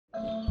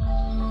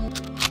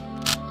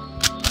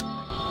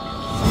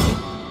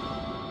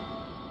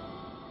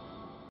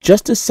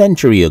Just a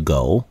century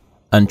ago,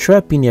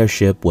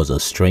 entrepreneurship was a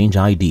strange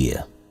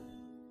idea.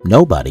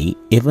 Nobody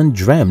even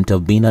dreamt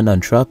of being an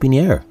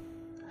entrepreneur,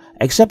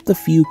 except the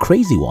few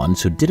crazy ones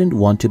who didn't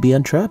want to be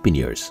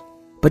entrepreneurs,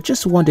 but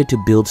just wanted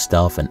to build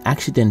stuff and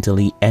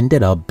accidentally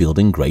ended up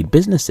building great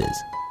businesses.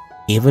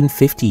 Even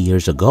 50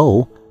 years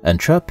ago,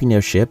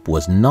 entrepreneurship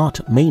was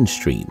not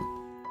mainstream.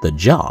 The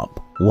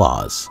job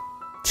was.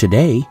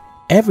 Today,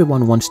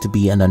 everyone wants to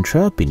be an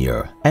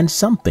entrepreneur, and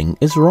something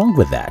is wrong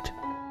with that.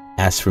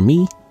 As for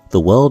me, the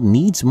world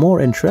needs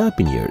more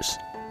entrepreneurs,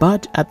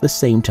 but at the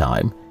same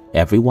time,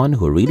 everyone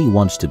who really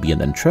wants to be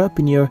an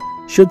entrepreneur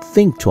should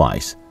think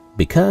twice,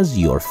 because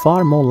you're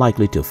far more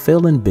likely to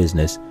fail in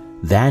business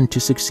than to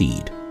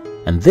succeed.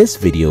 And this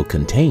video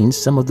contains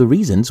some of the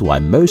reasons why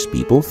most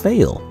people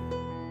fail.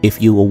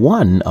 If you are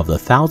one of the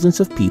thousands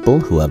of people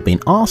who have been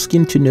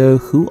asking to know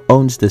who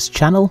owns this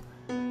channel,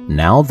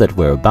 now that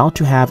we're about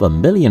to have 1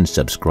 million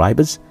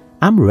subscribers,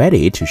 I'm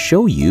ready to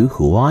show you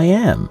who I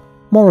am.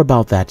 More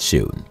about that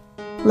soon.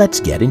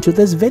 Let's get into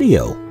this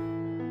video.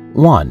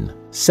 1.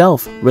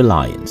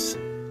 Self-reliance.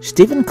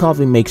 Stephen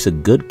Covey makes a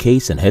good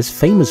case in his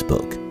famous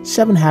book,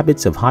 7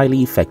 Habits of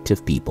Highly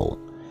Effective People,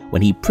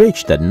 when he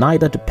preached that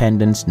neither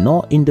dependence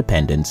nor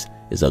independence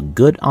is a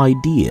good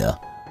idea,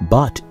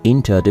 but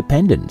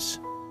interdependence.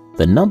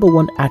 The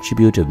 #1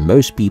 attribute of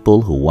most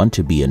people who want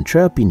to be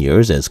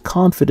entrepreneurs is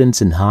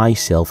confidence and high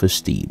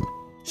self-esteem.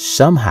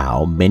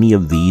 Somehow, many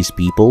of these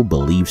people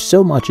believe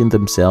so much in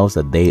themselves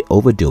that they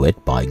overdo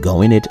it by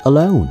going it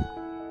alone.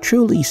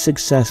 Truly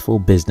successful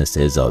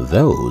businesses are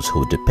those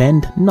who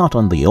depend not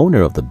on the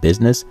owner of the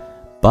business,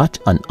 but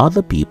on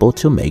other people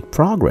to make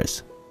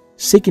progress.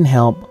 Seeking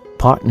help,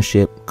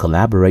 partnership,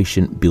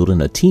 collaboration,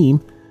 building a team,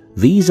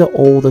 these are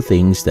all the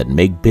things that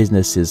make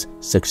businesses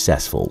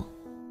successful.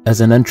 As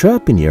an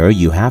entrepreneur,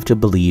 you have to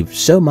believe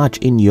so much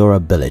in your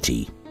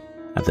ability.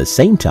 At the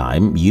same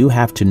time, you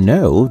have to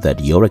know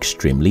that you're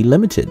extremely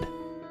limited.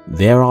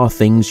 There are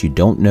things you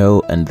don't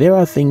know and there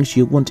are things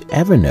you won't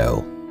ever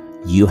know.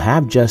 You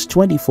have just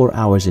 24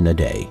 hours in a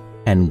day,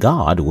 and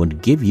God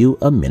won't give you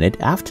a minute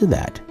after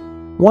that.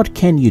 What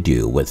can you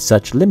do with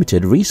such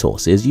limited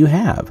resources you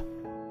have?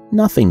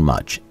 Nothing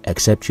much,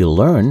 except you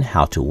learn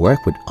how to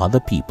work with other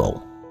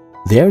people.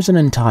 There's an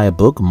entire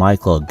book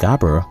Michael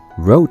Gerber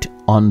wrote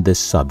on this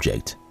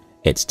subject.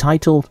 It's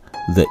titled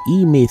The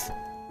E-Myth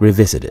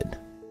Revisited.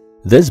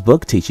 This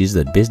book teaches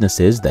that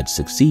businesses that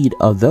succeed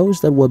are those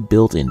that were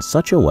built in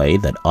such a way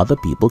that other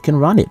people can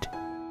run it.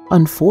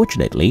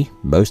 Unfortunately,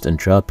 most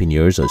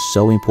entrepreneurs are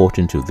so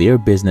important to their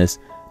business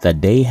that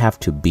they have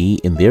to be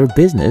in their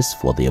business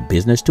for their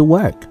business to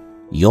work.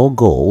 Your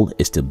goal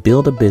is to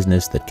build a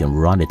business that can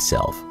run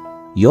itself.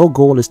 Your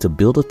goal is to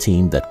build a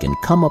team that can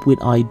come up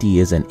with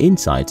ideas and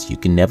insights you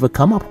can never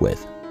come up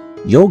with.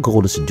 Your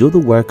goal is to do the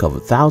work of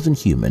 1,000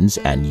 humans,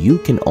 and you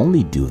can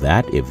only do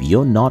that if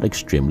you're not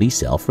extremely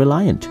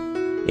self-reliant.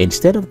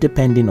 Instead of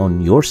depending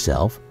on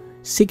yourself,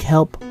 seek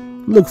help,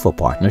 look for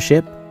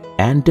partnership,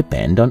 and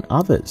depend on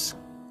others.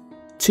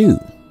 2.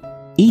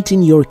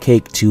 Eating your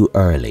cake too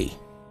early.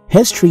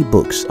 History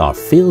books are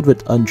filled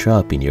with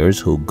entrepreneurs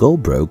who go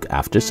broke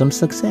after some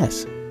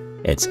success.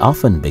 It's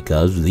often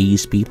because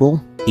these people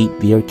eat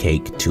their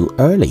cake too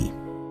early.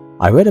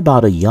 I read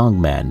about a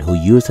young man who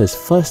used his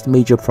first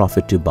major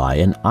profit to buy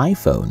an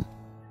iPhone,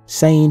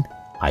 saying,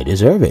 "I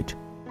deserve it."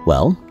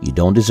 Well, you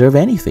don't deserve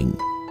anything.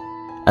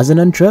 As an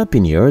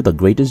entrepreneur, the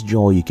greatest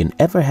joy you can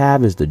ever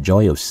have is the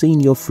joy of seeing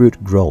your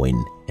fruit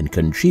growing and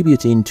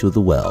contributing to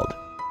the world.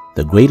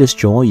 The greatest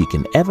joy you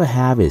can ever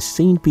have is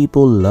seeing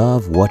people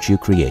love what you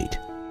create.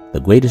 The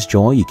greatest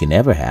joy you can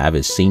ever have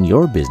is seeing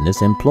your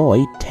business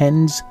employ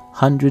tens,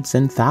 hundreds,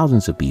 and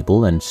thousands of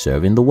people and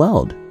serving the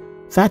world.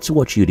 That's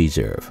what you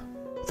deserve.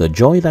 The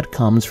joy that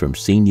comes from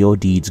seeing your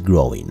deeds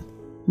growing,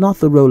 not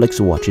the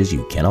Rolex watches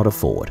you cannot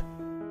afford.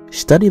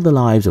 Study the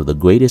lives of the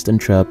greatest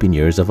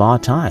entrepreneurs of our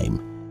time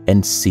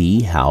and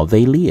see how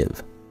they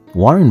live.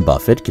 Warren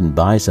Buffett can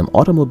buy some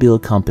automobile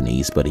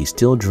companies, but he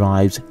still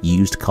drives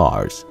used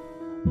cars.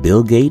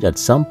 Bill Gates at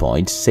some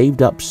point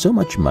saved up so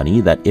much money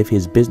that if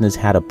his business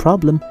had a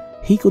problem,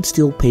 he could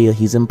still pay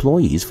his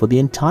employees for the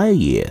entire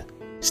year.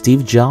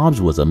 Steve Jobs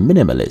was a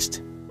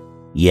minimalist.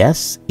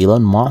 Yes,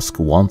 Elon Musk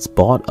once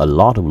bought a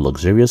lot of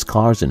luxurious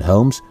cars and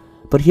homes,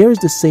 but here's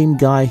the same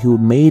guy who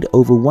made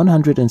over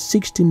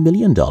 $160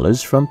 million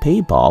from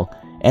PayPal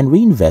and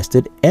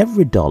reinvested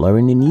every dollar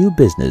in a new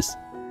business,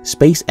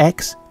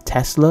 SpaceX,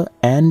 Tesla,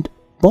 and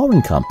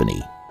Boring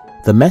Company.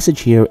 The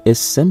message here is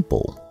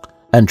simple.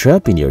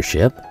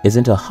 Entrepreneurship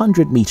isn't a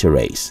 100-meter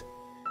race.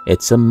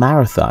 It's a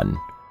marathon.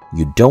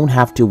 You don't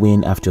have to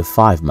win after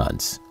 5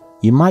 months.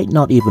 You might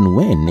not even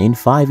win in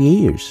 5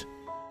 years.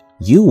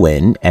 You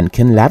win and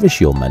can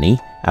lavish your money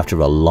after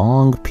a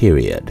long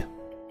period.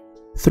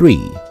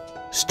 3.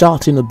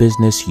 Starting a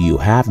business you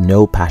have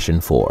no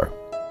passion for.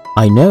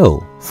 I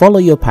know, follow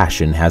your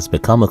passion has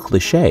become a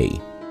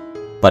cliche,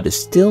 but it's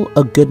still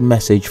a good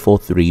message for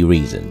 3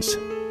 reasons.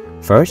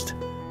 First,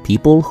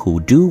 people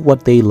who do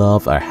what they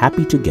love are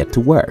happy to get to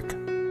work.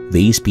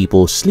 These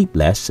people sleep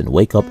less and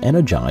wake up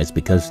energized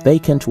because they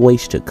can't wait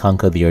to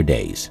conquer their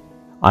days.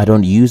 I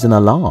don't use an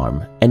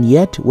alarm, and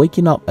yet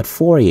waking up at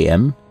 4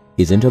 a.m.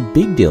 isn't a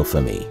big deal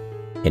for me.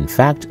 In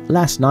fact,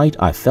 last night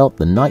I felt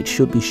the night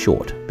should be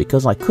short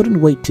because I couldn't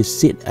wait to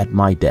sit at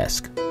my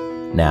desk.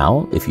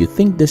 Now, if you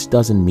think this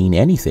doesn't mean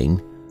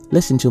anything,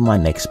 listen to my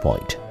next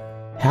point.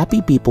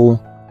 Happy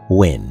people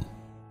win.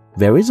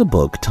 There is a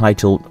book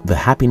titled The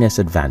Happiness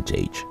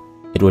Advantage.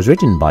 It was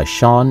written by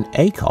Sean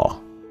Aker.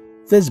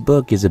 This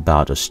book is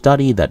about a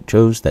study that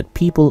shows that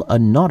people are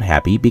not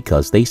happy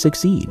because they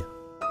succeed.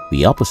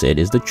 The opposite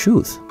is the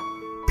truth.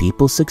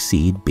 People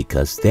succeed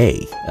because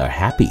they are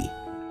happy.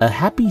 A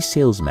happy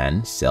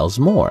salesman sells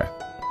more.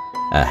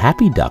 A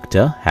happy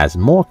doctor has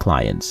more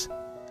clients.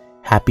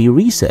 Happy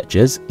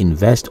researchers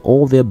invest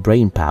all their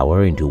brain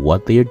power into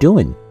what they are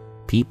doing.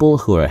 People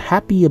who are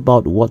happy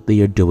about what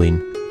they are doing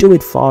do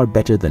it far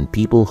better than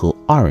people who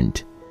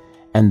aren't.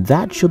 And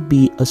that should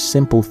be a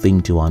simple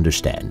thing to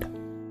understand.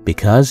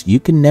 Because you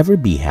can never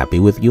be happy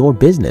with your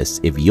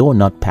business if you're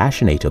not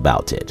passionate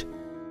about it.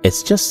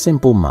 It's just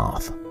simple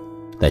math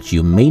that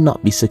you may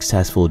not be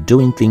successful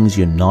doing things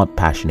you're not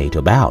passionate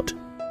about.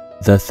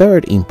 The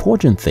third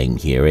important thing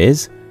here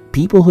is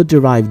people who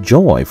derive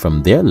joy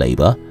from their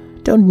labor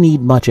don't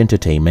need much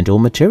entertainment or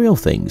material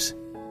things.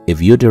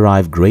 If you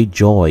derive great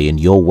joy in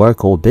your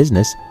work or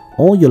business,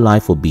 all your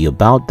life will be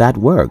about that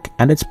work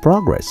and its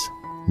progress.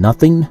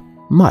 Nothing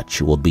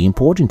much will be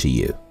important to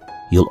you.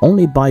 You'll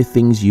only buy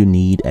things you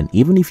need, and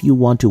even if you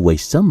want to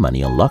waste some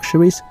money on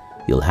luxuries,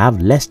 you'll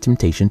have less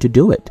temptation to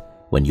do it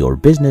when your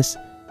business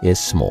is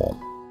small.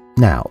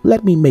 Now,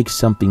 let me make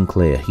something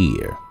clear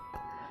here.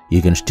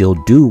 You can still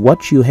do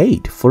what you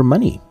hate for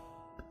money,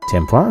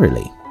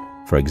 temporarily.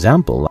 For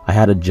example, I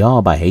had a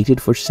job I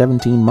hated for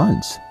 17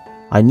 months.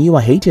 I knew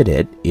I hated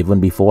it even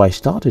before I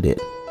started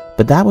it,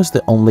 but that was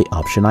the only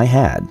option I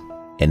had.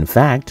 In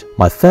fact,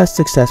 my first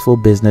successful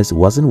business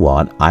wasn't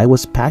what I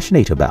was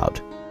passionate about.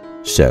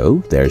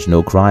 So, there's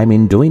no crime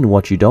in doing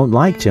what you don't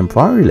like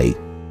temporarily.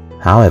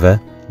 However,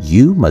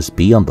 you must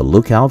be on the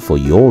lookout for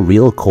your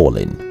real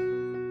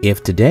calling.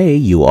 If today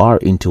you are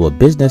into a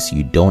business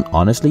you don't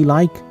honestly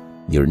like,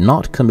 you're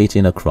not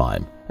committing a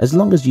crime as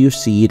long as you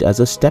see it as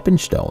a stepping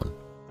stone.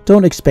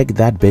 Don't expect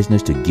that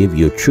business to give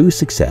you true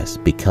success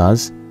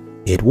because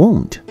it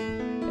won't.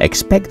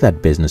 Expect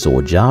that business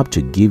or job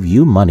to give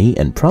you money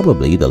and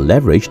probably the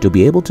leverage to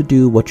be able to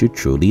do what you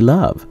truly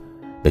love,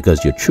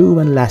 because your true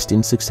and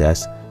lasting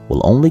success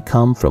will only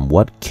come from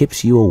what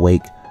keeps you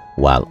awake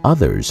while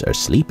others are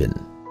sleeping.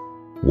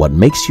 What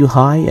makes you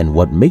high and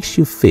what makes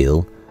you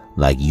feel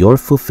like you're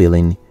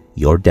fulfilling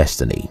your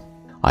destiny.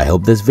 I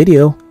hope this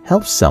video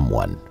helps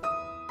someone.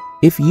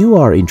 If you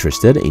are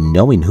interested in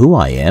knowing who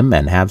I am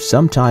and have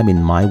some time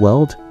in my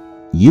world,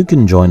 you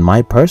can join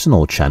my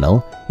personal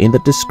channel in the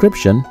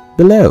description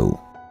below.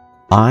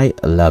 I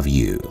love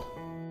you.